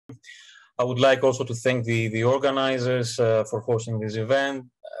I would like also to thank the organizers for hosting this event,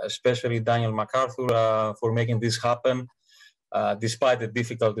 especially Daniel MacArthur for making this happen, despite the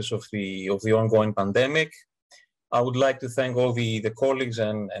difficulties of the ongoing pandemic. I would like to thank all the colleagues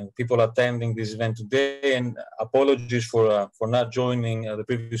and people attending this event today, and apologies for not joining the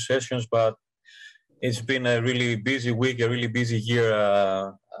previous sessions, but it's been a really busy week, a really busy year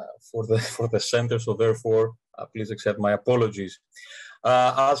for the center, so therefore please accept my apologies.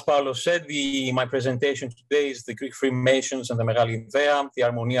 As Paolo said, my presentation today is the Greek Freemasons and the Megali, the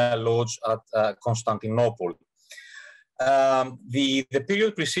Armonia Lodge at Constantinople. The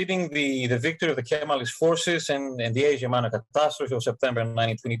period preceding the victory of the Kemalist forces and the Asia Minor catastrophe of September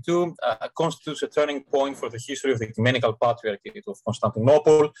 1922 constitutes a turning point for the history of the Ecumenical Patriarchate of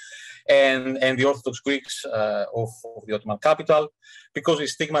Constantinople and the Orthodox Greeks of the Ottoman capital, because it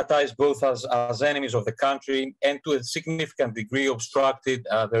stigmatized both as enemies of the country and to a significant degree obstructed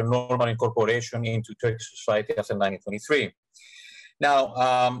their normal incorporation into Turkish society after 1923.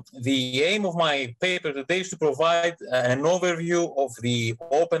 Now, the aim of my paper today is to provide an overview of the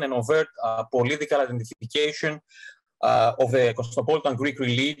open and overt political identification of the Constantinopolitan Greek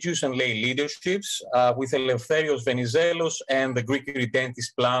religious and lay leaderships with Eleftherios Venizelos and the Greek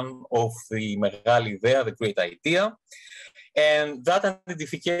Irridentist plan of the Megali, the great idea. And that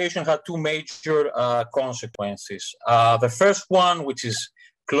identification had two major consequences. The first one, which is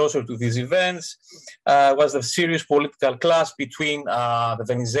closer to these events, was the serious political clash between the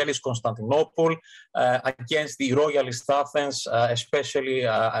Venizelos Constantinople against the royalist Athens, especially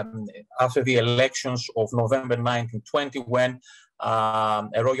after the elections of November 1920, when a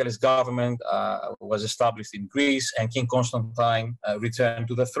royalist government was established in Greece and King Constantine returned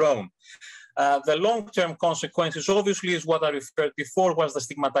to the throne. The long-term consequences, obviously, is what I referred before, was the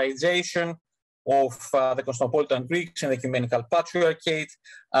stigmatization of the Constantinopolitan Greeks and the Ecumenical Patriarchate.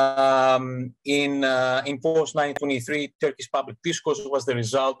 In post-1923 Turkish public discourse was the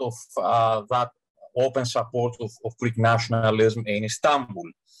result of that open support of Greek nationalism in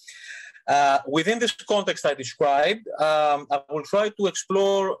Istanbul. Within this context I described, I will try to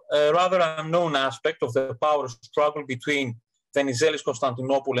explore a rather unknown aspect of the power struggle between Venizelos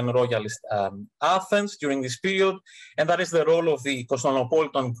Constantinople and royalist Athens during this period, and that is the role of the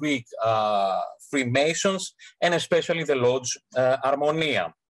Constantinopolitan Greek Freemasons, and especially the lodge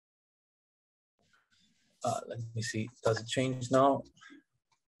Armonia. Let me see, does it change now?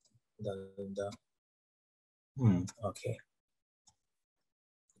 Okay.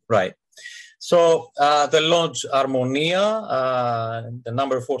 Right. So the lodge Armonia, the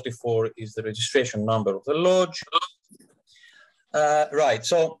number 44 is the registration number of the lodge. Right,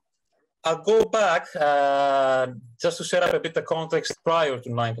 so I'll go back just to set up a bit the context prior to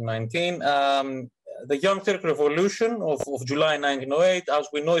 1919. The Young Turk Revolution of July 1908, as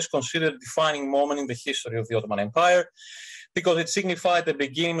we know, is considered a defining moment in the history of the Ottoman Empire, because it signified the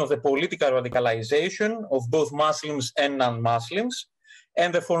beginning of the political radicalization of both Muslims and non-Muslims,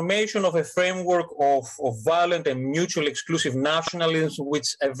 and the formation of a framework of violent and mutually exclusive nationalism,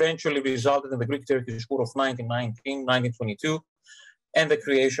 which eventually resulted in the Greek-Turkish War of 1919-1922, and the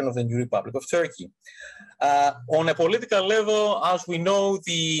creation of the new Republic of Turkey. On a political level, as we know,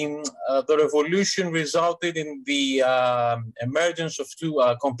 the revolution resulted in the emergence of two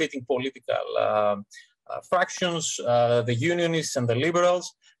competing political fractions, the Unionists and the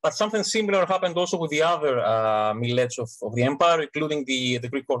Liberals. But something similar happened also with the other millets of the empire, including the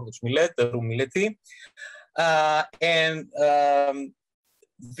Greek Orthodox millet, the Rum milleti.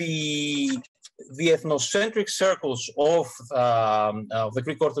 The ethnocentric circles of the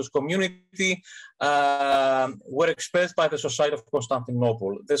Greek Orthodox community were expressed by the Society of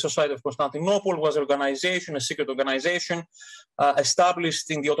Constantinople. The Society of Constantinople was an organization, a secret organization,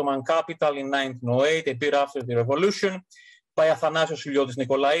 established in the Ottoman capital in 1908, a bit after the revolution, by Athanasios Ilioutis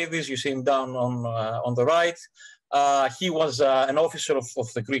Nikolaidis. You see him down on the right. He was an officer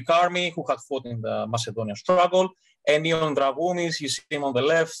of the Greek army who had fought in the Macedonian struggle. And Ion Dragounis, you see him on the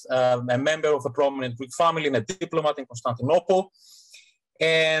left, a member of a prominent Greek family and a diplomat in Constantinople.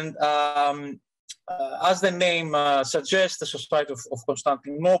 And as the name suggests, the Society of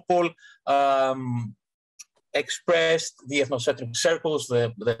Constantinople expressed the ethnocentric circles,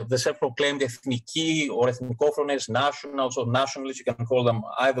 the self-proclaimed ethniki or ethnikophones, nationals or nationalists, you can call them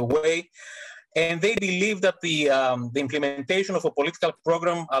either way. And they believed that the implementation of a political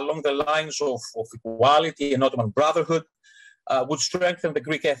program along the lines of equality and Ottoman brotherhood would strengthen the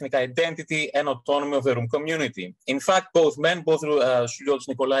Greek ethnic identity and autonomy of the Rum community. In fact, both men, both Ilioutis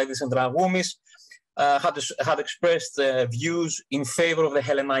Nikolaidis and Dragounis, had expressed views in favor of the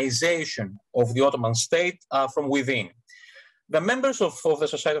Hellenization of the Ottoman state from within. The members of the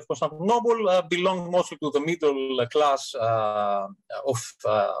Society of Constantinople belonged mostly to the middle class of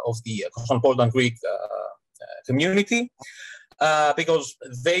the Constantinopolitan Greek community, because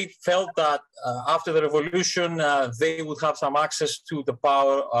they felt that after the revolution, they would have some access to the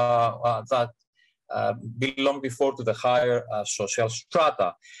power that belonged before to the higher social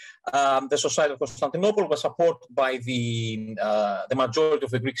strata. The Society of Constantinople was supported by the majority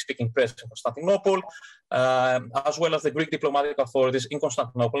of the Greek-speaking press in Constantinople, as well as the Greek diplomatic authorities in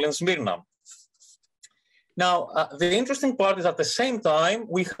Constantinople and Smyrna. Now, the interesting part is at the same time,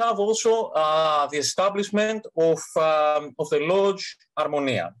 we have also the establishment of the Lodge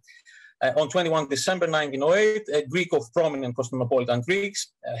Armonia. On 21 December 1908, a Greek of prominent Constantinopolitan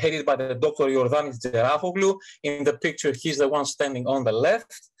Greeks, headed by the Dr. Iordanis Gerafoglu, in the picture, he's the one standing on the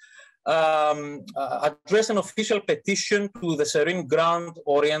left, addressed an official petition to the Serene Grand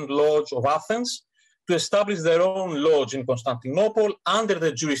Orient Lodge of Athens to establish their own lodge in Constantinople under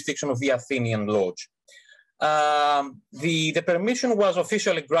the jurisdiction of the Athenian Lodge. The permission was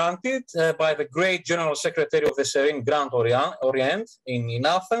officially granted by the great General Secretary of the Serene Grand Orient in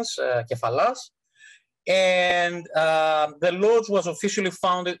Athens, Kephalas, and the lodge was officially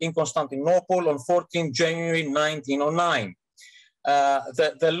founded in Constantinople on 14 January 1909.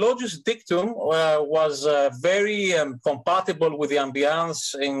 The lodge's dictum was very compatible with the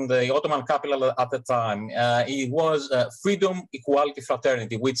ambience in the Ottoman capital at the time. It was freedom, equality,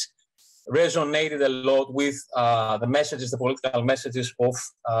 fraternity, which resonated a lot with the messages, the political messages of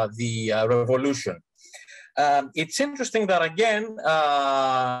the revolution. It's interesting that again,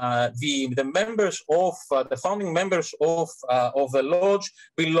 the members of the founding members of the lodge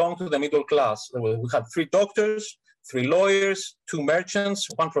belong to the middle class. We had 3 doctors, 3 lawyers, 2 merchants,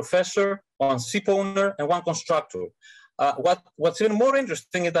 1 professor, 1 ship owner, and 1 constructor. What's even more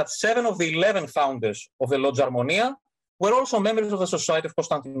interesting is that 7 of the 11 founders of the Lodge Armonia were also members of the Society of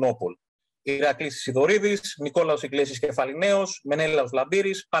Constantinople. Ηρακλής Σιδωρίδης, Νικόλαος Ιγκλέσης Κεφαλιναίος, Μενέλαος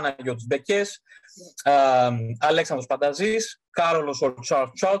Λαμπύρης, Παναγιώτης Μπεκές, Αλέξανδρος Πανταζής, Κάρολος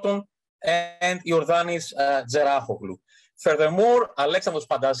Charlton, and Iordanis Gerafoglu. Furthermore, Alexandros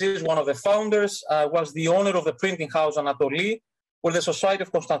Pantazis, one of the founders, was the owner of the printing house Anatoli, where the Society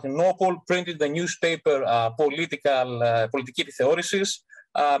of Constantinople printed the newspaper Politiki Theorisis,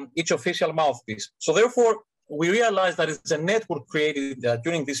 its official mouthpiece. So therefore, we realized that it's a network created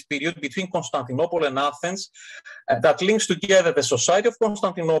during this period between Constantinople and Athens that links together the Society of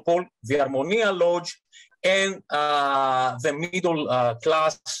Constantinople, the Armonia Lodge, and the middle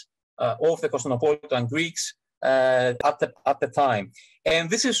class of the Constantinopolitan Greeks at the time.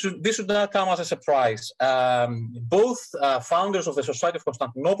 And this should not come as a surprise. Both founders of the Society of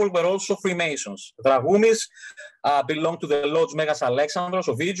Constantinople were also Freemasons. Dragounis belonged to the Lodge Megas Alexandros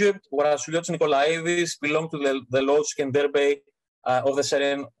of Egypt, whereas Suliotis Nikolaidis belonged to the Lodge Skenderbey of the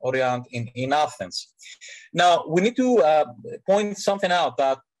Serene Orient in Athens. Now, we need to point something out,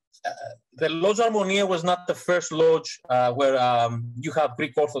 that the Lodge Armonia was not the first lodge where you have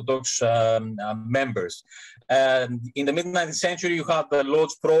Greek Orthodox members. In the mid-19th century, you had the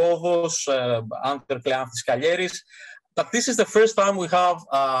Lodge Provost under Kleanthis Kalieris, but this is the first time we have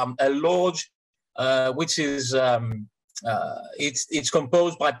a lodge which is it's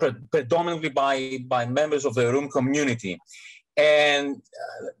composed by predominantly by members of the Rum community. And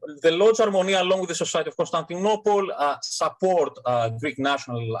the Lodge Armonia, along with the Society of Constantinople, support Greek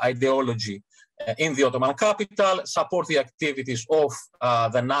national ideology in the Ottoman capital, support the activities of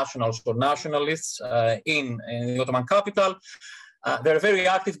the nationals or nationalists in the Ottoman capital. They're very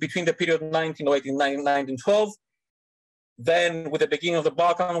active between the period 1908 and 1912. Then, with the beginning of the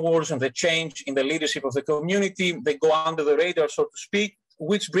Balkan Wars and the change in the leadership of the community, they go under the radar, so to speak,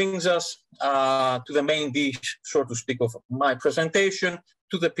 which brings us to the main dish, so to speak, of my presentation,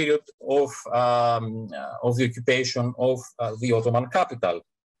 to the period of the occupation of the Ottoman capital.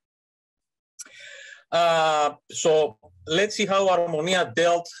 So let's see how Armonia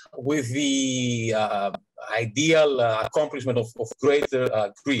dealt with the ideal accomplishment of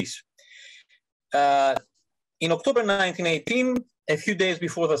greater Greece. In October 1918, a few days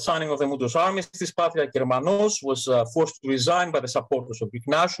before the signing of the Mutuos Armistice, Patriarch Germanos was forced to resign by the supporters of Greek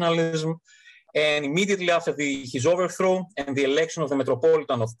nationalism. And immediately after his overthrow and the election of the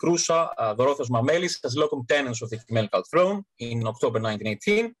Metropolitan of Krousa, Dorothos Mamelis, as locum tenens of the ecumenical throne in October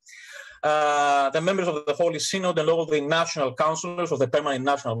 1918, the members of the Holy Synod and all the national councillors of the Permanent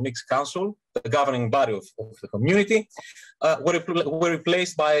National Mixed Council, the governing body of the community, were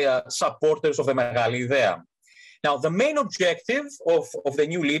replaced by supporters of the Megali idea. Now, the main objective of the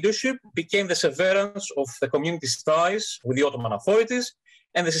new leadership became the severance of the community's ties with the Ottoman authorities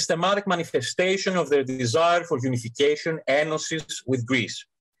and the systematic manifestation of their desire for unification, enosis with Greece.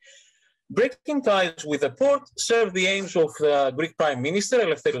 Breaking ties with the Porte served the aims of the Greek Prime Minister,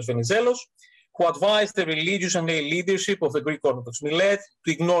 Eleftherios Venizelos, who advised the religious and lay leadership of the Greek Orthodox Millet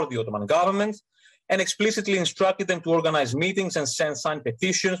to ignore the Ottoman government, and explicitly instructed them to organize meetings and send signed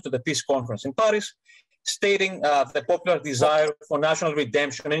petitions to the peace conference in Paris, stating the popular desire for national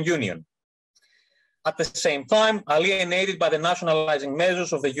redemption and union. At the same time, alienated by the nationalizing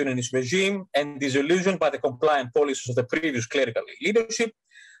measures of the unionist regime and disillusioned by the compliant policies of the previous clerical leadership,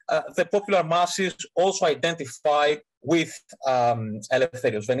 the popular masses also identified with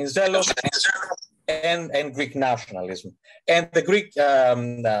Eleftherios Venizelos and Greek nationalism. And the Greek,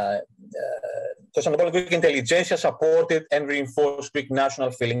 Constantinople Greek intelligentsia supported and reinforced Greek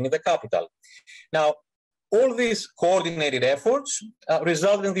national feeling in the capital. Now, all these coordinated efforts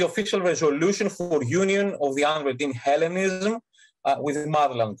resulted in the official resolution for union of the unredeemed Hellenism with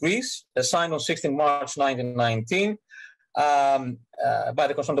motherland Greece, signed on 16 March 1919 by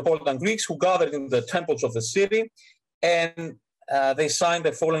the Constantinopolitan Greeks, who gathered in the temples of the city, and they signed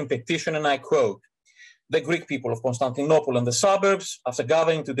the following petition, and I quote: "The Greek people of Constantinople and the suburbs, after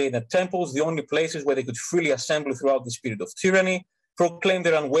gathering today in the temples, the only places where they could freely assemble throughout this period of tyranny, proclaim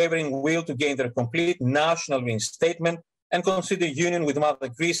their unwavering will to gain their complete national reinstatement and consider union with Mother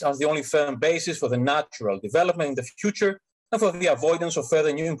Greece as the only firm basis for the natural development in the future and for the avoidance of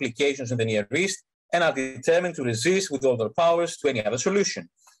further new implications in the Near East, and are determined to resist with all their powers to any other solution.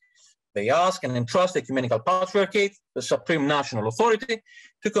 They ask and entrust the Ecumenical Patriarchate, the supreme national authority,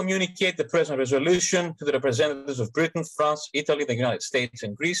 to communicate the present resolution to the representatives of Britain, France, Italy, the United States,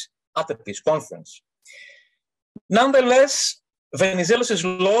 and Greece at the peace conference." Nonetheless, Venizelos'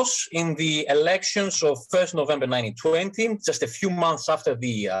 loss in the elections of 1st November 1920, just a few months after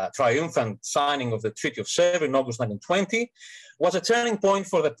the triumphant signing of the Treaty of Sèvres in August 1920, was a turning point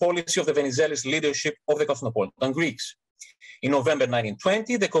for the policy of the Venizelos leadership of the Constantinopolitan Greeks. In November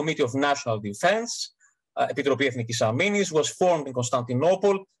 1920, the Committee of National Defense, Επιτροπή Εθνικής Αμήνης, was formed in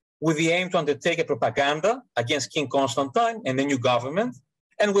Constantinople with the aim to undertake a propaganda against King Constantine and the new government,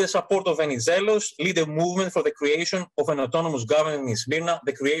 and with the support of Venizelos, lead a movement for the creation of an autonomous government in Smyrna,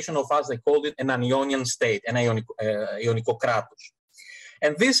 the creation of, as they called it, an Ionian state, an Ionico kratos.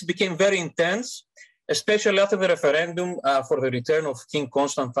 And this became very intense, especially after the referendum for the return of King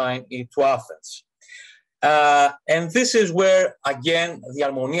Constantine to Athens. And this is where, again, the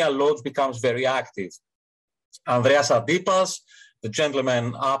Armonia Lodge becomes very active. Andreas Adipas, the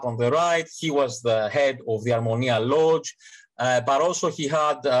gentleman up on the right, he was the head of the Armonia Lodge, but also he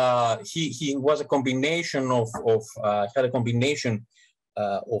had he was a combination of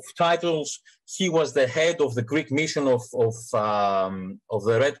titles. He was the head of the Greek mission of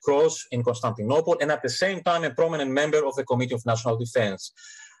the Red Cross in Constantinople, and at the same time a prominent member of the Committee of National Defense.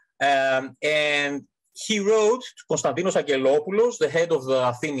 And he wrote to Konstantinos Angelopoulos, the head of the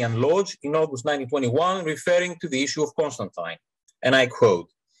Athenian Lodge, in August 1921, referring to the issue of Constantine. And I quote: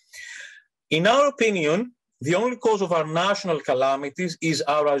 "In our opinion, the only cause of our national calamities is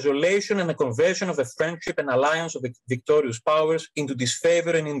our isolation and the conversion of the friendship and alliance of the victorious powers into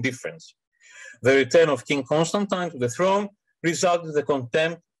disfavor and indifference. The return of King Constantine to the throne resulted in the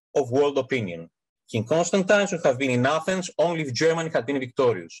contempt of world opinion. King Constantine should have been in Athens only if Germany had been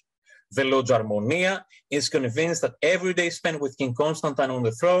victorious. The Lodge Armonia is convinced that every day spent with King Constantine on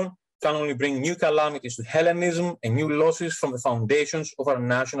the throne can only bring new calamities to Hellenism and new losses from the foundations of our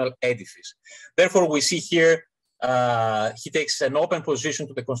national edifice." Therefore, we see here he takes an open position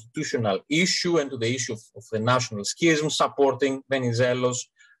to the constitutional issue and to the issue of the national schism, supporting Venizelos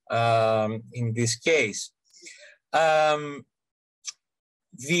in this case.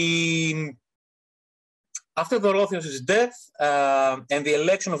 After Dorotheos' death and the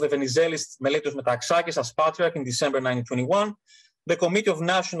election of the Venizelis Meletos Metaxakis as Patriarch in December 1921, the Committee of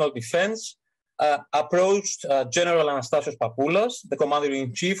National Defense approached General Anastasios Papoulas, the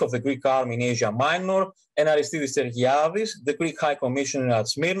Commander-in-Chief of the Greek Army in Asia Minor, and Aristidis Tergiadis, the Greek High Commissioner at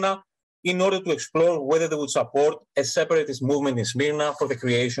Smyrna, in order to explore whether they would support a separatist movement in Smyrna for the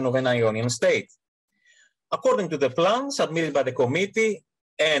creation of an Ionian state. According to the plan submitted by the committee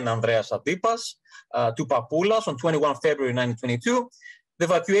and Andreas Adipas to Papoulas on 21 February 1922, the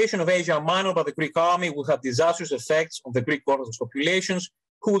evacuation of Asia Minor by the Greek army would have disastrous effects on the Greek Orthodox populations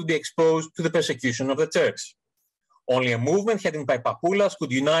who would be exposed to the persecution of the Turks. Only a movement headed by Papoulas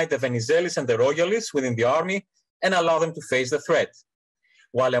could unite the Venizelis and the Royalists within the army and allow them to face the threat.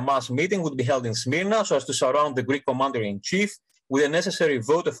 While a mass meeting would be held in Smyrna so as to surround the Greek commander-in-chief with a necessary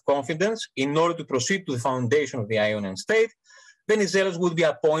vote of confidence in order to proceed to the foundation of the Ionian state, Venizelos would be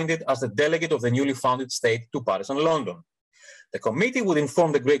appointed as the delegate of the newly founded state to Paris and London. The committee would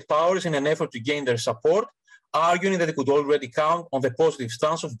inform the great powers in an effort to gain their support, arguing that it could already count on the positive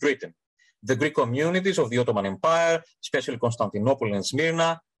stance of Britain. The Greek communities of the Ottoman Empire, especially Constantinople and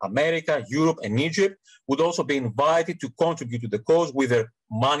Smyrna, America, Europe, and Egypt, would also be invited to contribute to the cause with their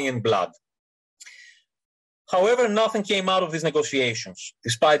money and blood. However, nothing came out of these negotiations,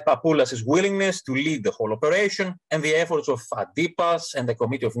 despite Papoulas' willingness to lead the whole operation and the efforts of Adipas and the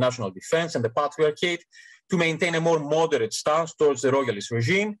Committee of National Defense and the Patriarchate to maintain a more moderate stance towards the royalist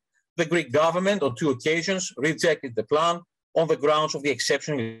regime. The Greek government, on 2 occasions, rejected the plan on the grounds of the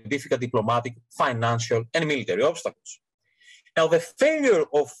exceptionally difficult diplomatic, financial, and military obstacles. Now, the failure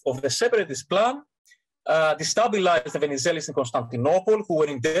of the separatist plan destabilized the Venizelos in Constantinople, who were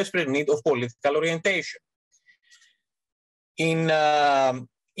in desperate need of political orientation. In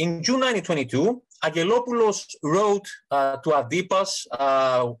June 1922, Angelopoulos wrote to Adipas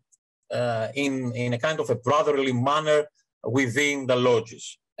in a kind of a brotherly manner within the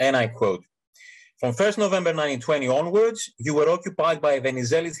lodges, and I quote, "From 1st November 1920 onwards, you were occupied by a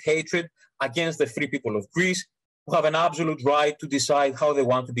Venizelos hatred against the free people of Greece, who have an absolute right to decide how they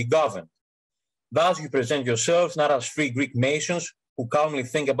want to be governed. Thus, you present yourselves not as free Greek Masons who calmly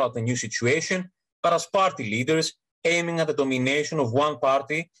think about the new situation, but as party leaders aiming at the domination of one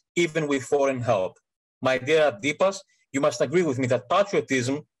party, even with foreign help. My dear Adipas, you must agree with me that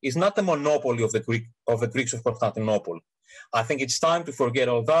patriotism is not the monopoly of the Greeks of Constantinople. I think it's time to forget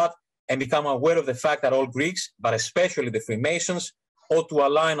all that and become aware of the fact that all Greeks, but especially the Freemasons, ought to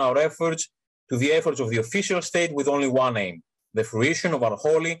align our efforts to the efforts of the official state with only one aim, the fruition of our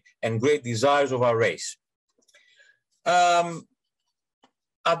holy and great desires of our race."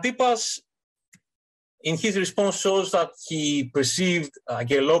 Adipas, in his response, shows that he perceived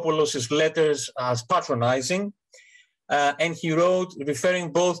Angelopoulos' letters as patronizing, and he wrote,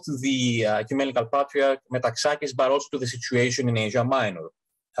 referring both to the Ecumenical Patriarch Metaxakis, but also to the situation in Asia Minor,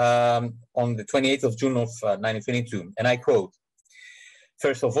 on the 28th of June of 1922, and I quote,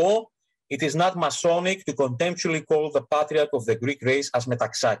 "First of all, it is not Masonic to contemptuously call the Patriarch of the Greek race as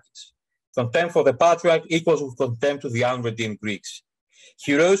Metaxakis. Contempt for the Patriarch equals with contempt to the unredeemed Greeks.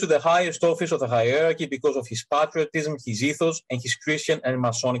 He rose to the highest office of the hierarchy because of his patriotism, his ethos, and his Christian and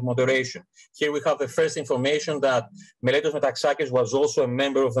Masonic moderation." Here we have the first information that Meletos Metaxakis was also a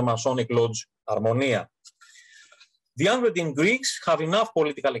member of the Masonic Lodge Armonia. "The unredeemed Greeks have enough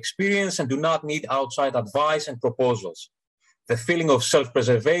political experience and do not need outside advice and proposals. The feeling of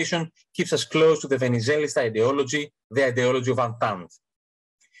self-preservation keeps us close to the Venizelist ideology, the ideology of Entente."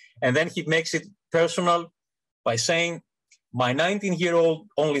 And then he makes it personal by saying, "My 19-year-old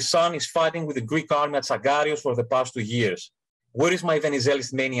only son is fighting with the Greek army at Sagarios for the past 2 years. Where is my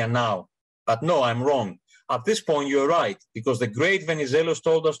Venizelist mania now? But no, I'm wrong. At this point, you're right, because the great Venizelos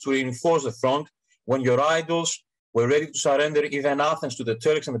told us to reinforce the front when your idols were ready to surrender even Athens to the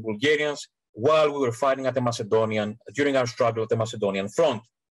Turks and the Bulgarians while we were fighting at the Macedonian, during our struggle at the Macedonian front."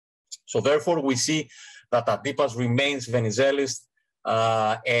 So therefore, we see that Adipas remains Venizelist,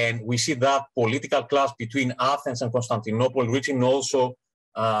 and we see that political class between Athens and Constantinople reaching also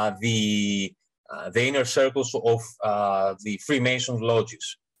the inner circles of the Freemason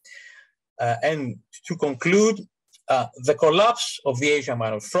lodges. And to conclude, the collapse of the Asia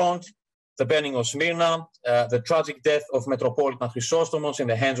Minor front, the burning of Smyrna, the tragic death of Metropolitan Chrysostomos in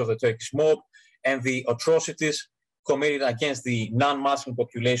the hands of the Turkish mob, and the atrocities committed against the non-Muslim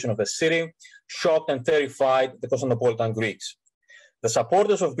population of the city shocked and terrified the Constantinopolitan Greeks. The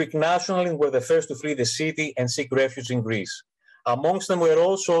supporters of Greek nationalism were the first to flee the city and seek refuge in Greece. Amongst them were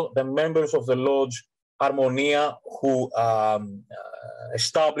also the members of the lodge Armonia, who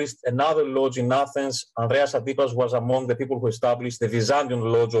established another lodge in Athens. Andreas Adipas was among the people who established the Byzantium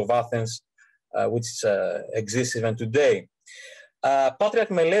Lodge of Athens, which exists even today. Patriarch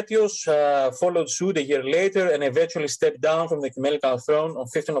Meletios followed suit a year later and eventually stepped down from the ecumenical throne on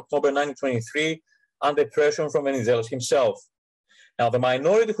 15 October 1923 under pressure from Venizelos himself. Now, the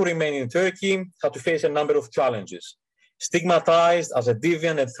minority who remained in Turkey had to face a number of challenges. Stigmatized as a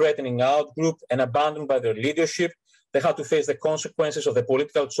deviant and threatening outgroup and abandoned by their leadership, they had to face the consequences of the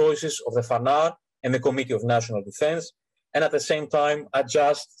political choices of the Fanar and the Committee of National Defense, and at the same time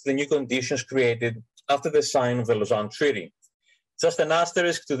adjust to the new conditions created after the signing of the Lausanne Treaty. Just an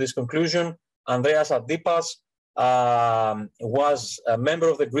asterisk to this conclusion, Andreas Adipas was a member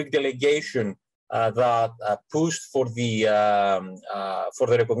of the Greek delegation that pushed for the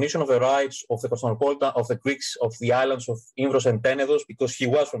recognition of the rights of the Constantinopolitan, of the Greeks of the islands of Imbros and Tenedos, because he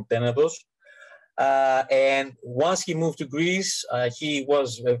was from Tenedos. And once he moved to Greece, he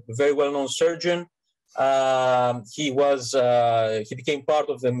was a very well-known surgeon He became part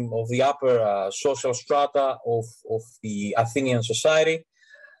of the upper social strata of the Athenian society,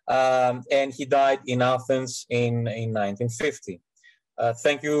 and he died in Athens in 1950.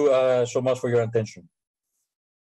 Thank you so much for your attention.